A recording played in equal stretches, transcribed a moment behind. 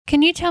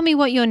Can you tell me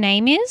what your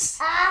name is?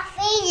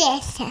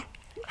 Felix.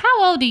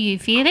 How old are you,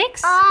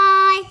 Felix?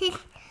 I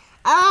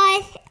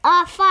 5.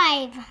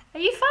 Are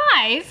you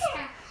 5?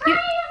 I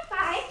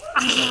am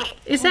 5.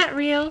 Is that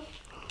real?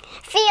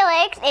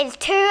 Felix is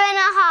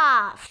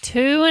 2.5.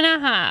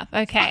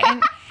 2.5. Okay.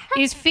 And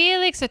is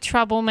Felix a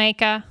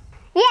troublemaker?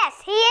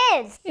 Yes, he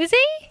is. Is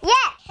he? Yeah.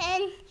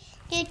 Can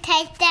you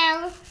take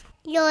down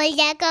your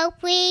Lego,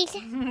 please?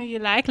 You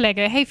like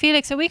Lego. Hey,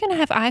 Felix, are we going to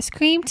have ice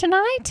cream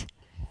tonight?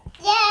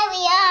 Yeah, we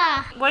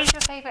are. What is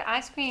your favourite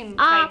ice cream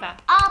flavour?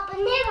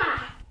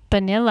 Vanilla.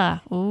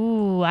 Vanilla.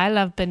 Ooh, I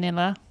love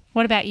vanilla.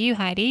 What about you,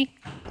 Heidi?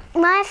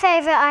 My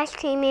favourite ice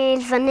cream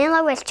is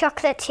vanilla with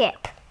chocolate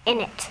chip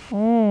in it.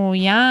 Oh,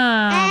 yum.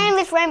 And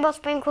with rainbow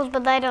sprinkles,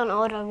 but they don't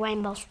order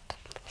rainbow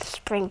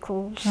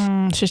sprinkles.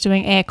 She's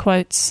doing air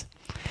quotes.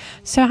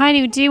 So,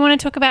 Heidi, do you want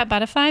to talk about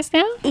butterflies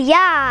now?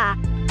 Yeah.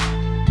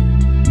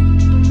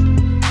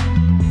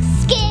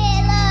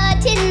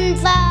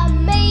 Skeletons are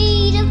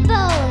made of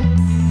bones.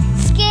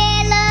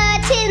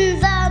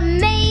 Skeletons are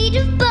made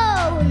of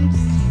bones.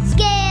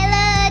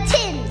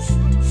 Skeletons,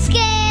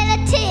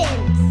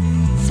 skeletons.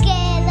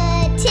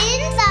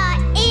 Skeletons are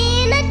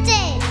in a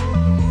den.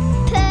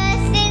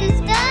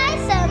 Persons die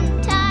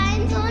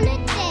sometimes on a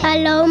den.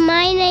 Hello,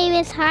 my name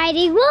is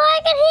Heidi. Well, I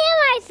can hear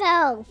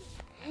myself.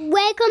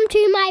 Welcome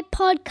to my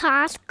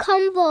podcast,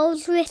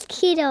 Convos with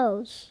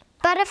Kiddos.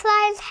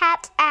 Butterflies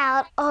hatch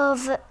out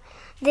of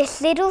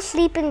this little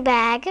sleeping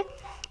bag,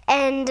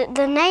 and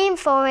the name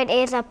for it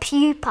is a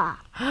pupa.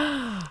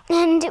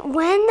 And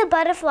when the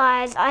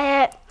butterflies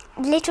are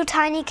little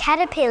tiny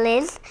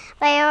caterpillars,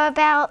 they are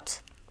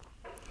about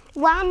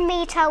 1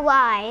 meter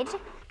wide,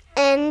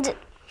 and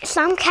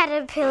some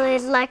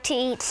caterpillars like to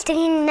eat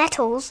stinging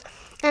nettles,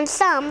 and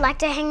some like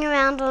to hang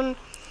around on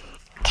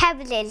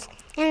cabbages.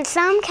 And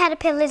some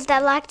caterpillars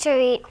that like to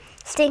eat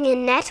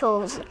stinging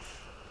nettles,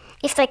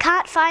 if they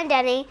can't find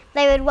any,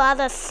 they would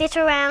rather sit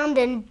around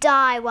and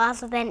die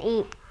rather than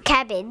eat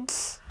cabbage.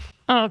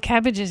 Oh,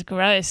 cabbage is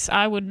gross.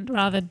 I would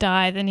rather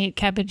die than eat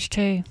cabbage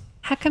too.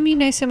 How come you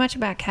know so much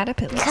about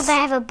caterpillars? Because I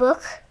have a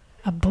book.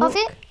 A book? Of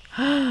it.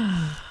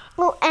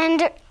 Well,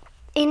 and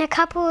in a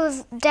couple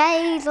of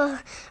days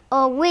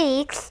or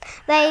weeks,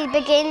 they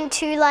begin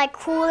to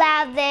crawl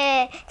out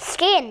their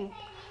skin.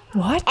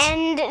 What?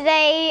 And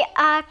they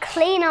are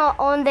cleaner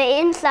on the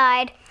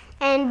inside,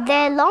 and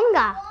they're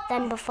longer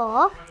than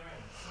before.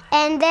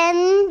 And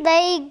then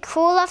they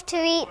crawl off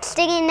to eat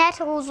stinging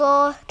nettles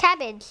or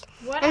cabbage.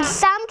 Wow. And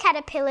some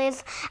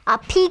caterpillars are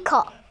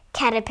peacock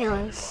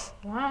caterpillars.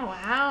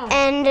 Wow.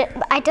 And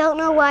I don't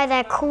know why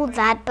they're called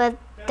that, but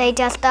they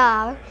just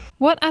are.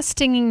 What are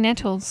stinging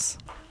nettles?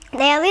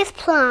 They are this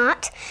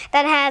plant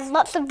that has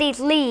lots of these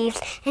leaves,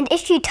 and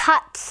if you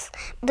touch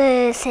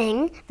the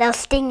thing, they'll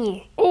sting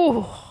you.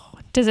 Oh,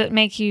 does it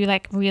make you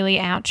really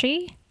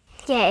ouchy?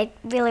 Yeah, it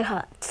really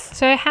hurts.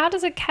 So how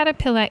does a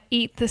caterpillar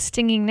eat the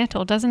stinging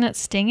nettle? Doesn't it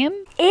sting him?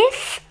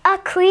 If a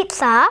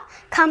creature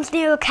comes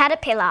near a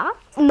caterpillar,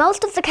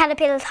 most of the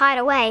caterpillars hide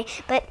away,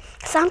 but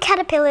some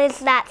caterpillars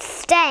that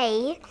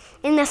stay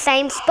in the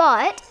same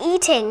spot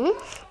eating,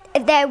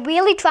 they're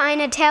really trying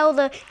to tell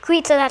the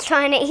creature that's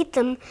trying to eat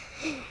them,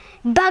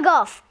 bug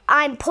off,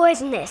 I'm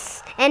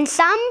poisonous. And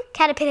some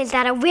caterpillars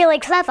that are really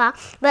clever,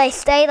 they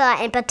stay there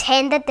and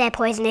pretend that they're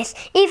poisonous,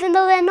 even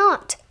though they're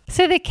not.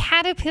 So the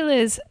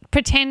caterpillars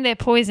pretend they're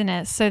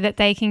poisonous so that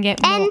they can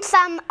get more... And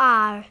some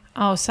are.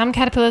 Oh, some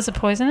caterpillars are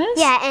poisonous?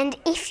 Yeah, and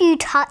if you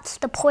touch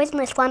the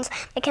poisonous ones,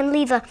 they can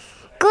leave a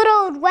good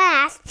old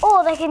wasp,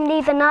 or they can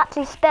leave a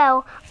nasty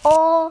smell,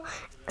 or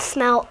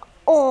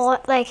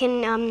they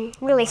can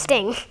really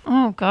sting.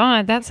 Oh,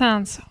 God, that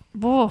sounds...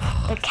 Whoa.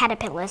 The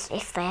caterpillars,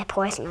 if they're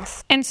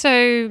poisonous. And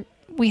so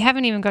we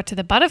haven't even got to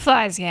the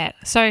butterflies yet.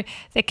 So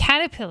the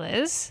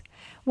caterpillars...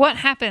 What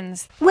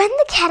happens? When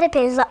the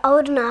caterpillars are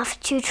old enough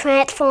to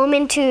transform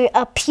into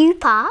a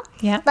pupa,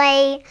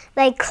 they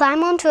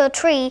climb onto a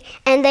tree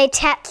and they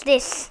tap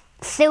this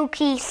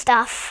silky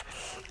stuff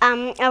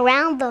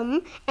around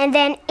them, and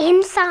then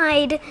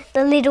inside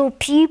the little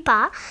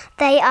pupa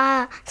they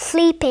are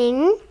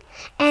sleeping,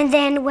 and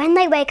then when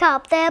they wake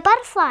up they're a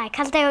butterfly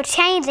because they were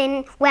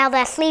changing while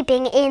they're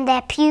sleeping in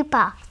their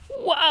pupa.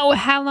 Whoa,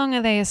 how long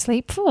are they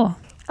asleep for?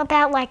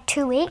 About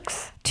 2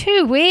 weeks.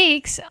 2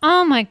 weeks?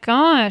 Oh my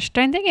gosh.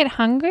 Don't they get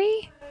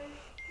hungry?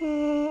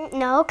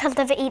 No, because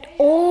they've eaten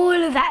all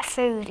of that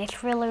food.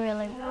 It's really,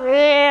 really,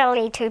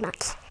 really too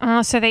much.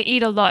 Oh, so they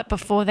eat a lot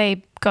before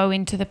they go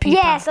into the pupa?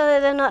 Yeah, so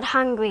they're not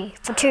hungry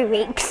for 2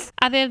 weeks.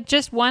 Are there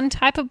just one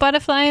type of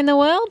butterfly in the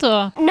world,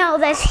 or? No,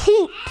 there's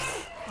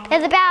heaps.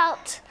 There's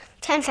about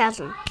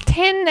 10,000.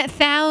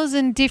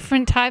 10,000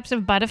 different types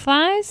of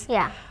butterflies?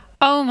 Yeah.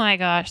 Oh my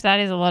gosh, that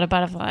is a lot of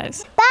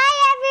butterflies. Bye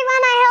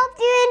everyone, I hope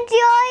you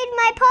enjoyed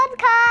my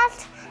podcast.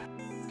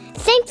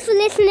 Thanks for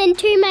listening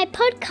to my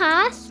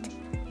podcast.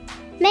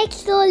 Make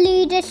sure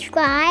you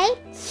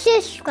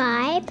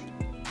subscribe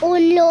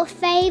on your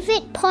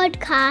favorite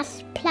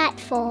podcast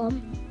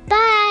platform.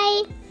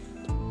 Bye.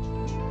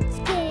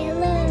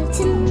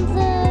 Skeletons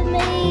are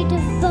made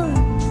of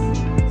bones.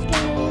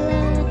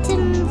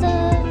 Skeletons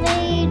are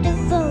made of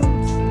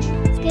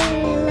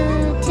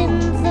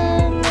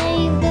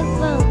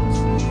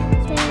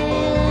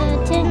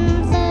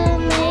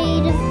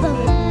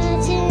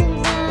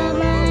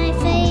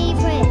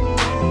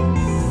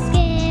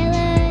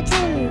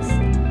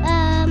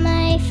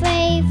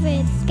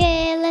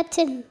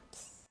skeleton.